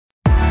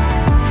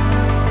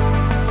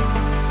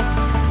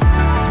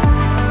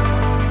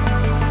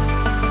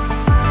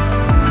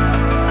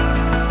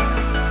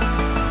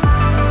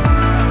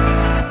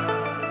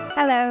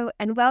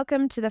and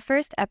welcome to the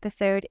first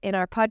episode in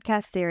our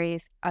podcast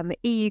series on the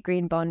EU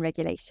Green Bond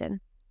Regulation.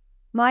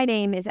 My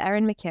name is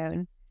Erin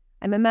McKeown.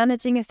 I'm a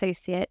Managing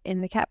Associate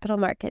in the Capital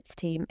Markets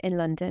team in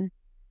London.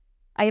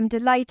 I am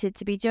delighted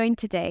to be joined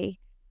today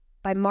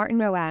by Martin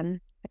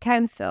Rowan, a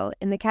counsel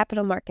in the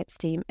Capital Markets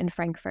team in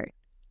Frankfurt.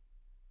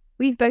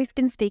 We've both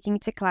been speaking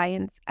to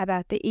clients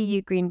about the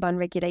EU Green Bond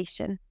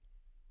Regulation,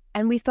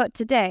 and we thought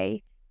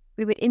today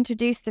we would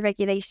introduce the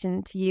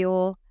regulation to you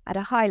all at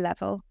a high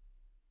level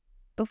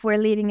before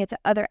leaving it to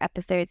other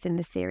episodes in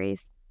the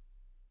series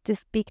to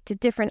speak to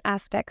different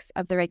aspects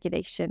of the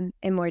regulation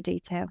in more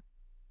detail.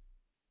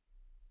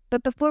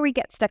 But before we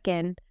get stuck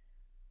in,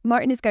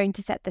 Martin is going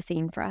to set the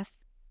scene for us.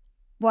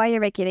 Why a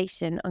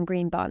regulation on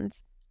green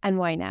bonds, and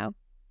why now?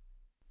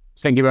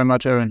 Thank you very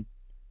much, Erin.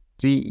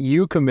 The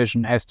EU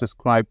Commission has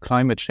described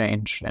climate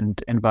change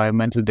and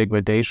environmental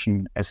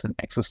degradation as an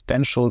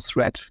existential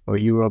threat for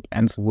Europe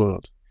and the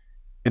world.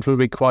 It will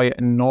require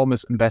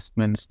enormous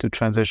investments to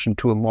transition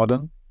to a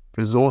modern,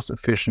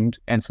 resource-efficient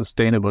and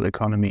sustainable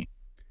economy.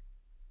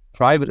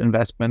 Private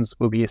investments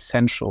will be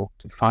essential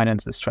to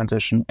finance this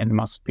transition and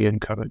must be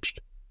encouraged.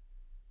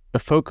 The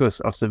focus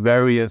of the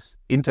various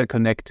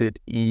interconnected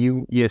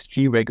EU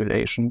ESG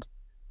regulations,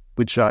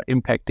 which are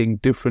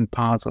impacting different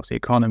parts of the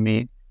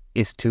economy,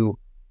 is to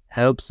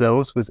help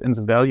those within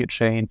the value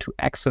chain to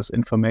access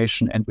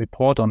information and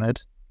report on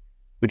it,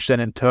 which then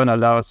in turn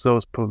allows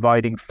those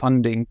providing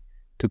funding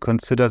to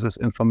consider this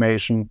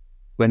information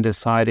when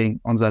deciding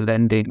on their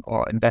lending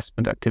or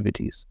investment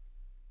activities.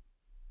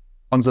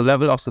 On the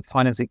level of the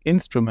financing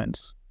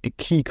instruments, a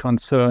key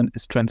concern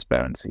is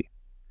transparency.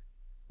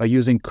 By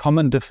using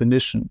common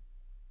definition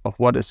of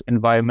what is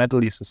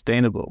environmentally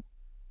sustainable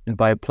and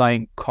by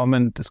applying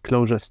common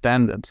disclosure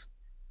standards,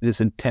 it is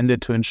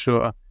intended to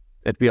ensure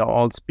that we are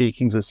all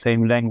speaking the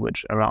same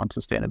language around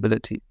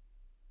sustainability.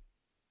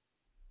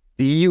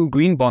 The EU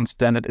Green Bond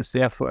Standard is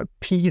therefore a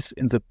piece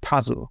in the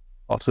puzzle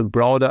of the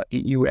broader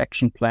EU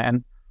Action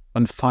Plan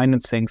on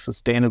financing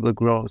sustainable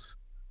growth,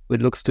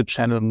 which looks to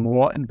channel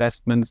more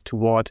investments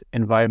toward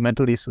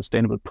environmentally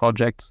sustainable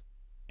projects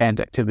and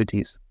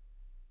activities.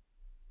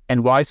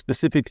 And why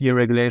specifically a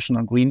regulation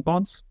on green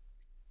bonds?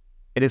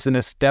 It is an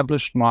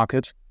established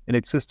market in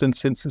existence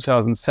since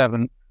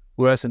 2007,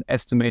 worth an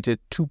estimated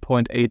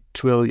 2.8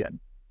 trillion.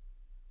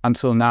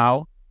 Until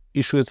now,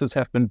 issuances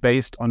have been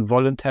based on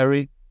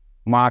voluntary,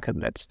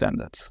 market-led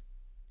standards.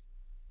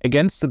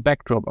 Against the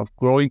backdrop of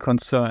growing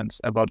concerns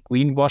about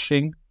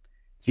greenwashing,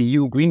 the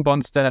EU Green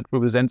Bond Standard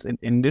represents an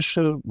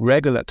initial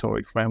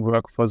regulatory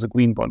framework for the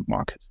green bond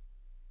market.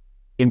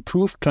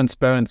 Improved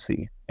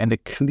transparency and a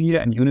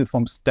clear and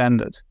uniform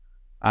standard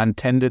are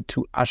intended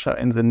to usher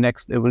in the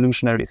next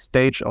evolutionary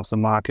stage of the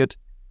market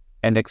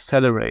and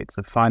accelerate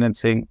the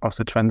financing of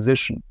the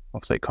transition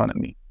of the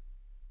economy.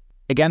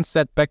 Against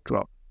that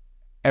backdrop,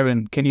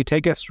 Erin, can you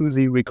take us through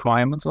the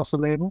requirements of the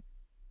label?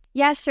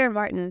 Yeah, sure,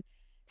 Martin.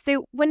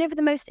 So one of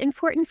the most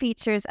important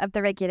features of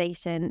the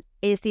regulation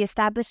is the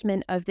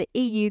establishment of the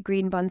EU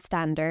Green Bond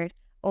Standard,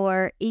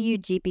 or EU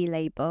GB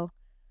label,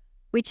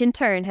 which in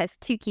turn has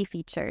two key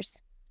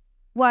features.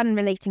 One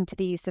relating to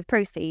the use of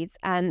proceeds,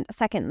 and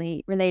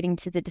secondly, relating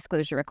to the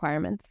disclosure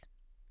requirements.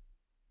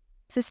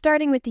 So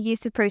starting with the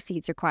use of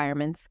proceeds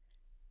requirements,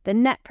 the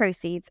net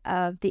proceeds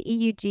of the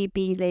EU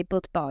GB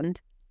labelled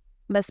bond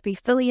must be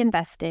fully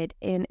invested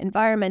in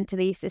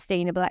environmentally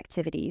sustainable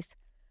activities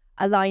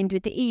aligned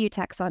with the EU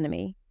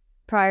taxonomy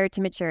prior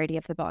to maturity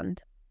of the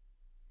bond.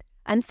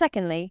 And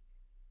secondly,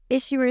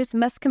 issuers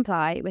must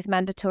comply with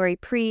mandatory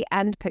pre-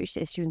 and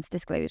post-issuance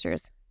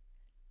disclosures.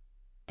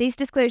 These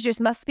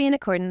disclosures must be in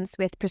accordance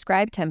with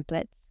prescribed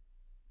templates,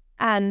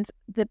 and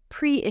the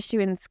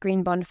pre-issuance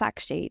green bond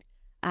fact sheet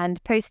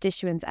and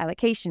post-issuance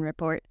allocation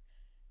report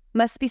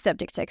must be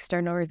subject to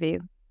external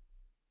review.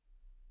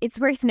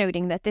 It's worth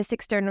noting that this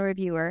external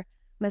reviewer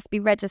must be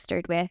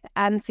registered with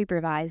and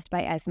supervised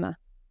by ESMA.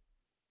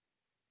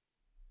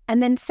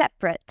 And then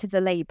separate to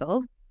the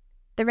label,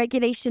 the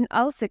regulation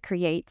also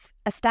creates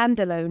a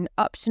standalone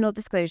optional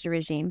disclosure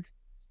regime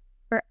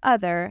for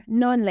other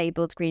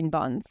non-labelled green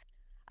bonds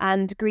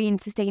and green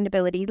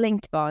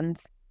sustainability-linked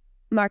bonds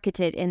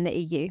marketed in the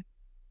EU.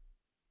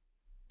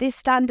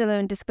 This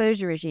standalone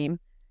disclosure regime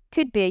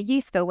could be a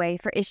useful way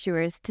for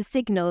issuers to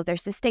signal their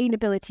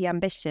sustainability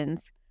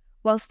ambitions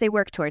whilst they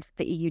work towards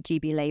the EU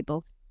GB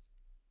label.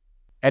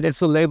 And is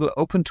the label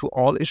open to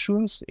all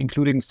issuers,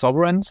 including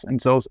sovereigns and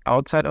those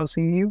outside of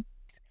the EU?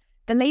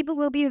 The label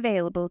will be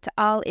available to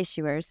all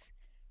issuers,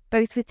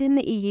 both within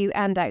the EU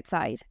and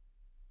outside,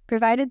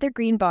 provided their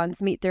green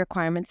bonds meet the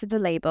requirements of the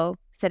label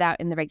set out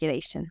in the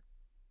regulation.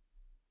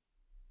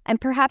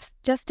 And perhaps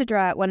just to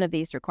draw out one of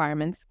these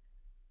requirements,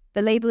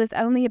 the label is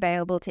only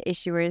available to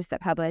issuers that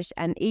publish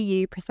an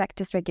EU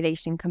prospectus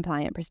regulation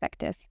compliant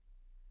prospectus,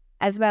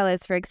 as well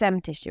as for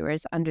exempt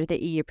issuers under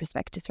the EU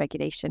prospectus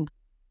regulation.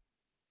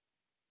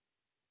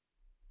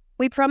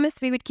 We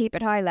promised we would keep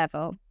it high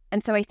level,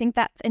 and so I think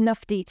that's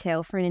enough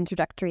detail for an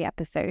introductory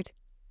episode.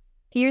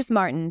 Here's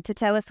Martin to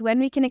tell us when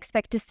we can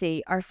expect to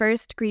see our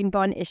first green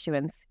bond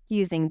issuance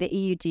using the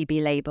EU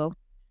GB label.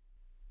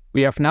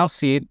 We have now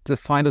seen the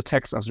final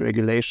text of the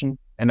regulation,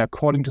 and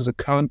according to the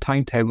current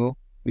timetable,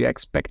 we are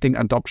expecting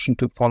adoption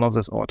to follow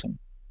this autumn.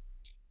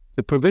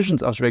 The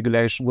provisions of the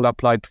regulation will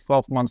apply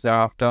 12 months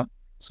thereafter,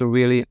 so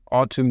really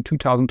autumn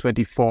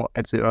 2024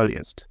 at the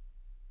earliest.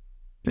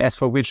 And as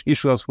for which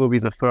issuers will be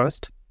the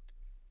first,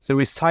 the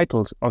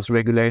recitals of the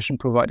regulation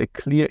provide a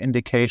clear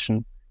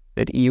indication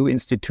that EU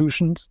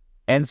institutions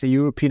and the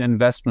European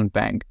Investment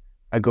Bank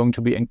are going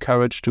to be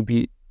encouraged to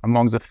be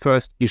among the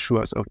first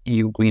issuers of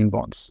EU green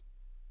bonds.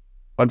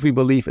 But we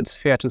believe it's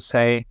fair to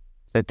say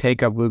that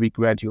take-up will be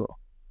gradual.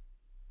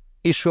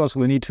 Issuers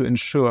will need to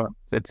ensure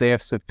that they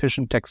have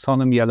sufficient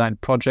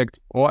taxonomy-aligned projects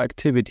or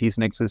activities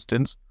in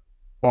existence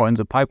or in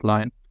the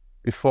pipeline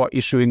before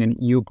issuing an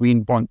EU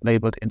green bond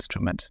labeled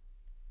instrument.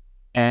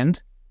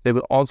 And they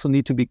will also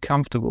need to be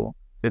comfortable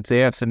that they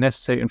have the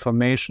necessary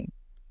information,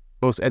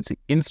 both at the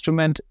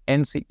instrument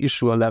and the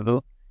issuer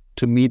level,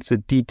 to meet the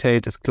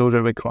detailed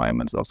disclosure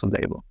requirements of the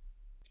label.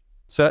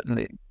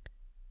 Certainly,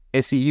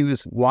 as the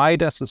EU's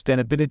wider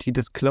sustainability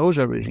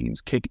disclosure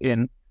regimes kick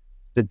in,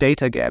 the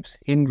data gaps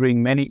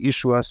hindering many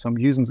issuers from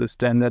using the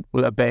standard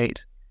will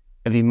abate,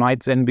 and we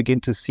might then begin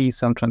to see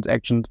some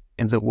transactions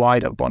in the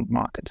wider bond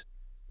market,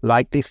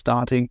 likely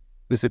starting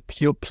with the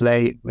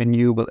pure-play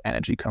renewable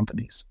energy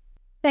companies.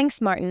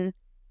 Thanks, Martin,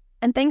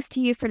 and thanks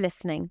to you for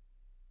listening.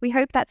 We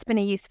hope that's been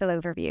a useful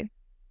overview.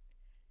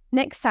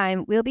 Next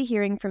time, we'll be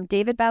hearing from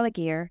David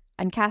Balaguer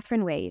and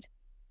Catherine Wade,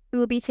 who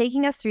will be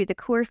taking us through the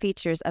core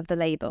features of the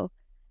label,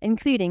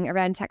 including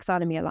around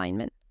taxonomy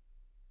alignment.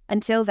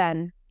 Until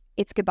then,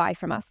 it's goodbye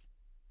from us.